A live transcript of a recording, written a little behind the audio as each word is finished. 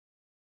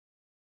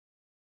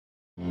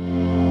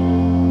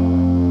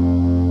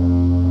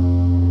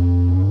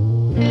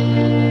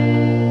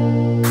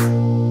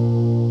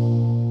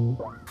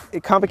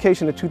At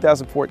Convocation in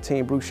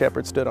 2014, Bruce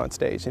Shepard stood on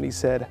stage and he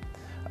said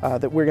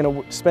that we're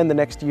going to spend the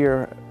next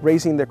year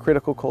raising the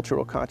critical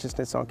cultural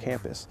consciousness on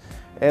campus.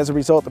 As a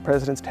result, the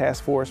President's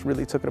Task Force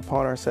really took it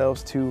upon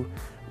ourselves to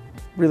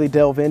really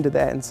delve into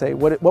that and say,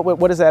 what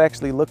does that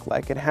actually look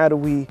like, and how do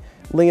we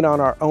lean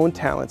on our own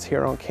talents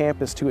here on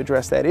campus to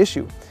address that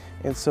issue?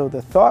 And so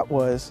the thought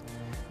was,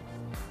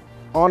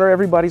 honor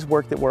everybody's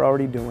work that we're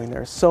already doing.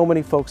 There are so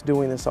many folks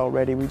doing this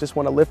already. We just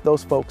want to lift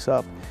those folks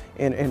up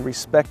and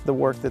respect the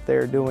work that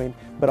they're doing,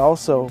 but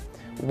also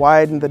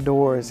widen the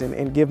doors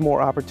and give more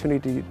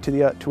opportunity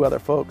to other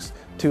folks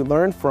to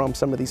learn from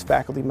some of these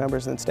faculty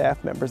members and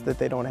staff members that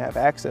they don't have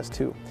access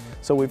to.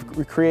 So we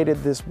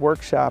created this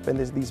workshop and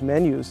these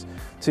menus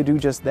to do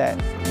just that.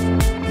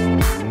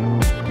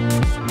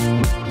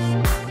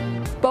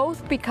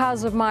 Both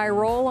because of my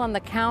role on the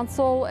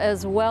council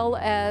as well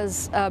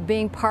as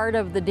being part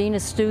of the Dean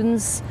of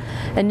Students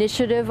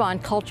initiative on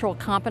cultural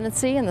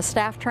competency and the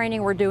staff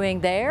training we're doing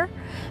there,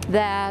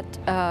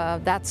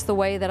 that's the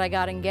way that I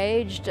got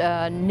engaged.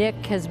 Nick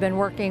has been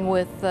working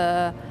with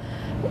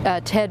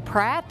Ted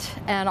Pratt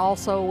and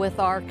also with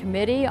our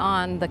committee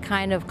on the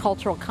kind of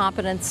cultural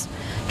competence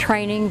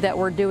training that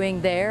we're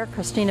doing there.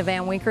 Christina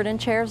Van Winkerden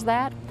chairs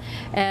that.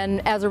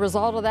 And as a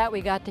result of that,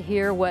 we got to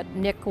hear what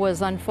Nick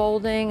was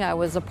unfolding. I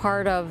was a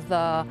part of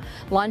the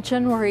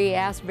luncheon where he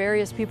asked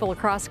various people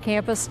across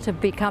campus to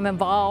become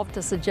involved,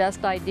 to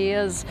suggest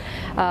ideas,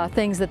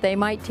 things that they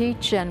might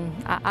teach, and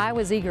I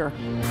was eager.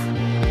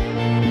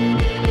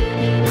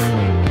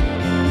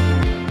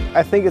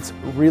 I think it's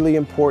really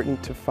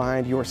important to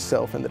find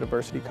yourself in the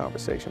diversity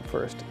conversation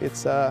first.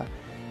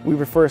 We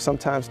refer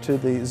sometimes to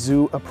the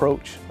zoo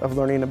approach of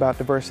learning about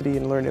diversity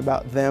and learning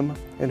about them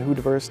and who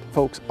diverse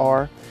folks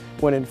are,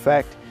 when in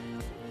fact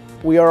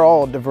we are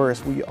all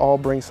diverse. We all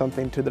bring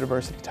something to the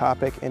diversity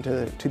topic and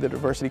to the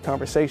diversity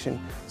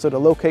conversation. So to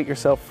locate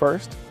yourself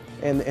first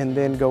and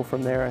then go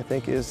from there, I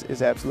think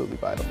is absolutely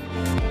vital.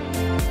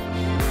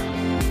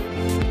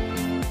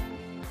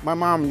 My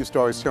mom used to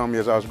always tell me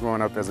as I was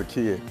growing up as a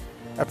kid,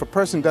 if a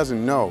person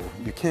doesn't know,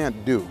 you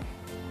can't do.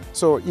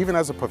 So even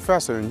as a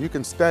professor, you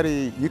can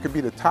study, you could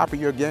be the top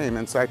of your game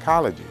in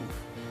psychology.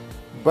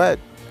 But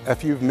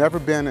if you've never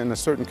been in a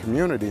certain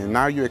community and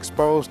now you're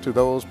exposed to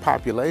those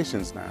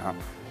populations now,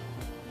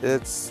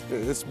 it's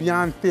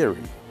beyond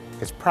theory,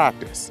 it's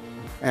practice.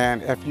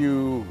 And if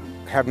you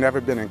have never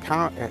been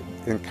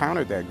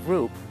encountered that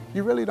group,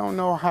 you really don't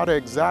know how to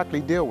exactly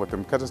deal with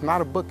them because it's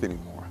not a book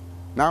anymore.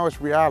 Now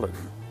it's reality.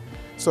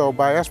 So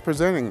by us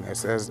presenting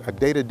this as a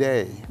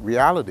day-to-day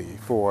reality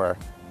for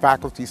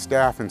faculty,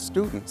 staff, and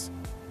students,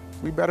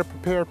 we better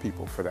prepare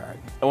people for that.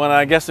 Well,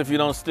 I guess if you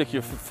don't stick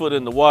your foot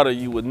in the water,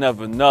 you would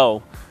never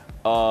know.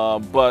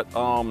 But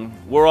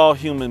we're all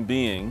human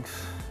beings,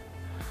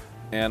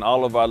 and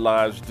all of our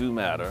lives do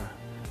matter.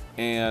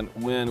 And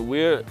when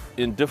we're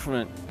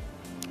indifferent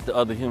to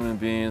other human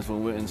beings,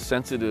 when we're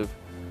insensitive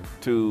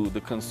to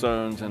the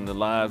concerns and the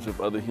lives of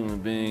other human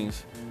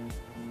beings,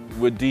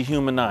 we're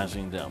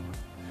dehumanizing them.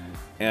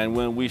 And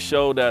when we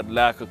show that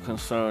lack of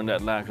concern,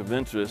 that lack of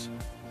interest,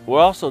 we're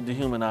also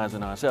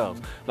dehumanizing ourselves.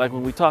 Like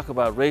when we talk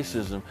about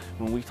racism,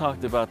 when we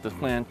talked about the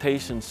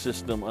plantation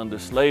system under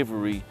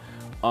slavery,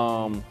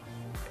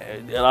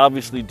 it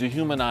obviously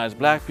dehumanized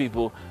black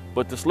people,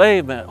 but the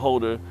slave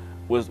holder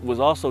was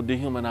also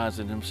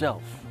dehumanizing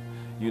himself,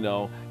 you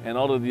know, and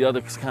all of the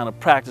other kind of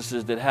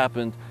practices that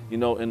happened, you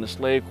know, in the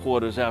slave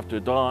quarters after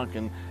dark,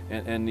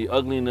 and the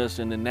ugliness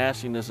and the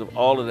nastiness of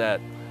all of that,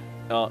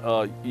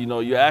 you know,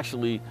 you're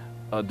actually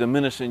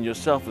diminishing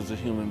yourself as a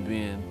human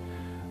being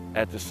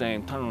at the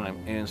same time.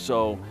 And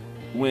so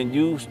when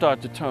you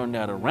start to turn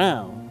that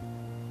around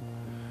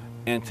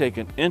and take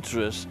an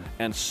interest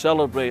and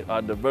celebrate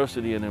our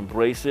diversity and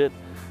embrace it,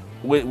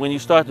 when you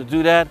start to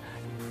do that,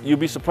 you'll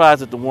be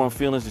surprised at the warm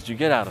feelings that you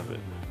get out of it,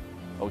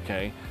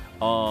 okay?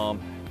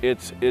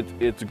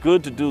 It's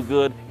good to do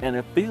good, and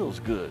it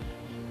feels good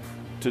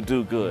to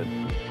do good.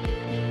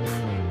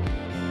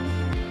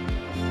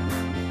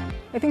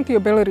 I think the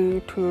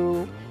ability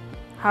to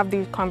have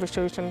these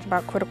conversations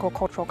about critical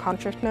cultural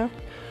consciousness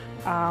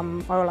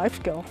are a life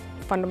skill,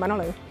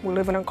 fundamentally. We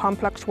live in a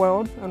complex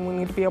world, and we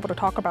need to be able to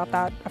talk about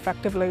that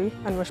effectively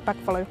and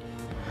respectfully.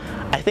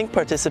 I think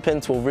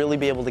participants will really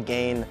be able to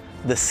gain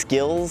the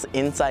skills,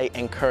 insight,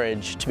 and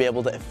courage to be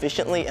able to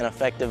efficiently and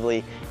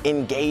effectively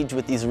engage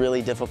with these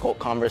really difficult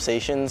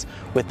conversations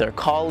with their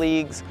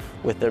colleagues,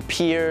 with their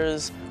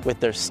peers, with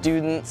their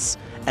students,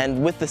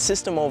 and with the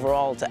system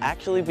overall, to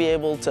actually be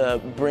able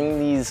to bring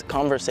these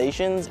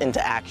conversations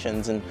into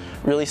actions and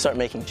really start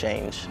making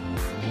change.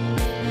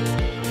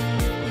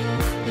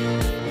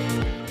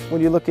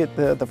 When you look at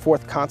the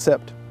fourth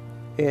concept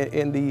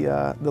in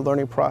the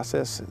learning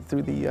process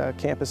through the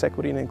Campus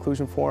Equity and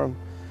Inclusion Forum,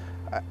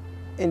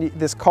 and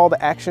this call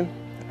to action,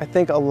 I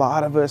think a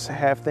lot of us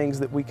have things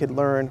that we could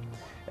learn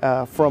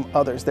from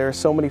others. There are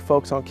so many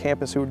folks on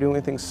campus who are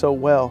doing things so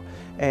well,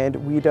 and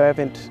we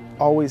haven't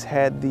always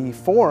had the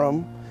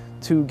forum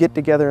to get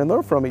together and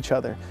learn from each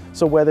other.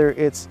 So whether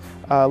it's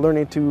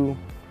learning to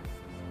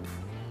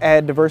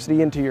add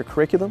diversity into your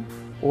curriculum,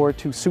 or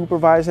to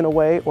supervise in a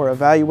way or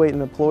evaluate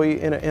an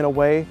employee in a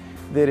way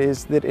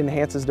that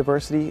enhances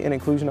diversity and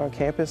inclusion on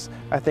campus,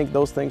 I think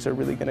those things are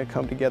really going to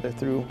come together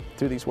through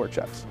these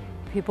workshops.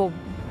 People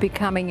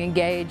becoming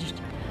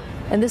engaged.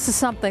 And this is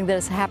something that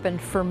has happened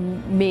for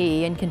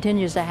me and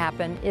continues to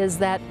happen, is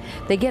that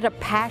they get a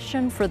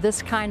passion for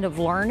this kind of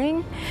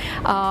learning,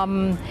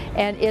 and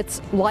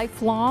it's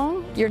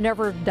lifelong. You're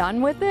never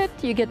done with it.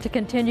 You get to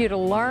continue to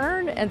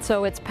learn, and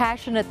so it's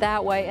passionate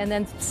that way. And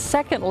then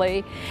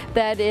secondly,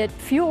 that it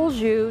fuels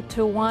you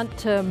to want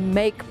to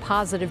make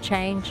positive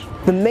change.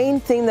 The main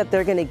thing that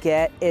they're going to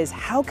get is,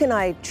 how can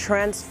I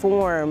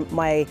transform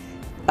my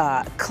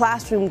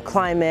classroom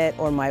climate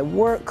or my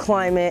work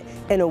climate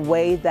in a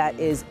way that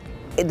it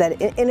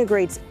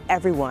integrates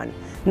everyone,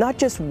 not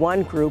just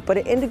one group, but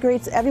it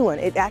integrates everyone.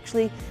 It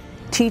actually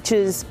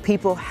teaches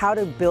people how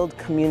to build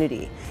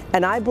community.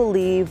 And I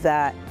believe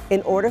that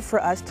in order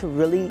for us to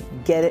really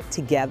get it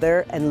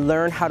together and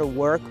learn how to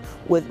work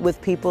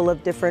with people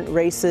of different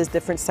races,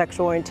 different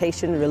sexual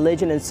orientation,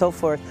 religion, and so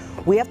forth,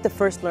 we have to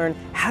first learn,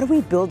 how do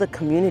we build a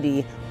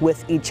community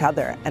with each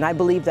other? And I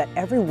believe that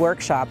every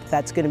workshop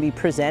that's going to be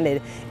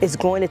presented is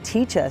going to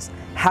teach us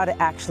how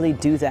to actually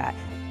do that.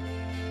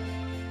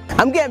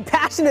 I'm getting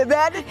passionate,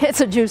 man.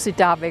 It's a juicy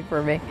topic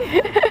for me.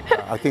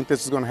 I think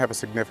this is going to have a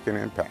significant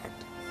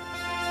impact.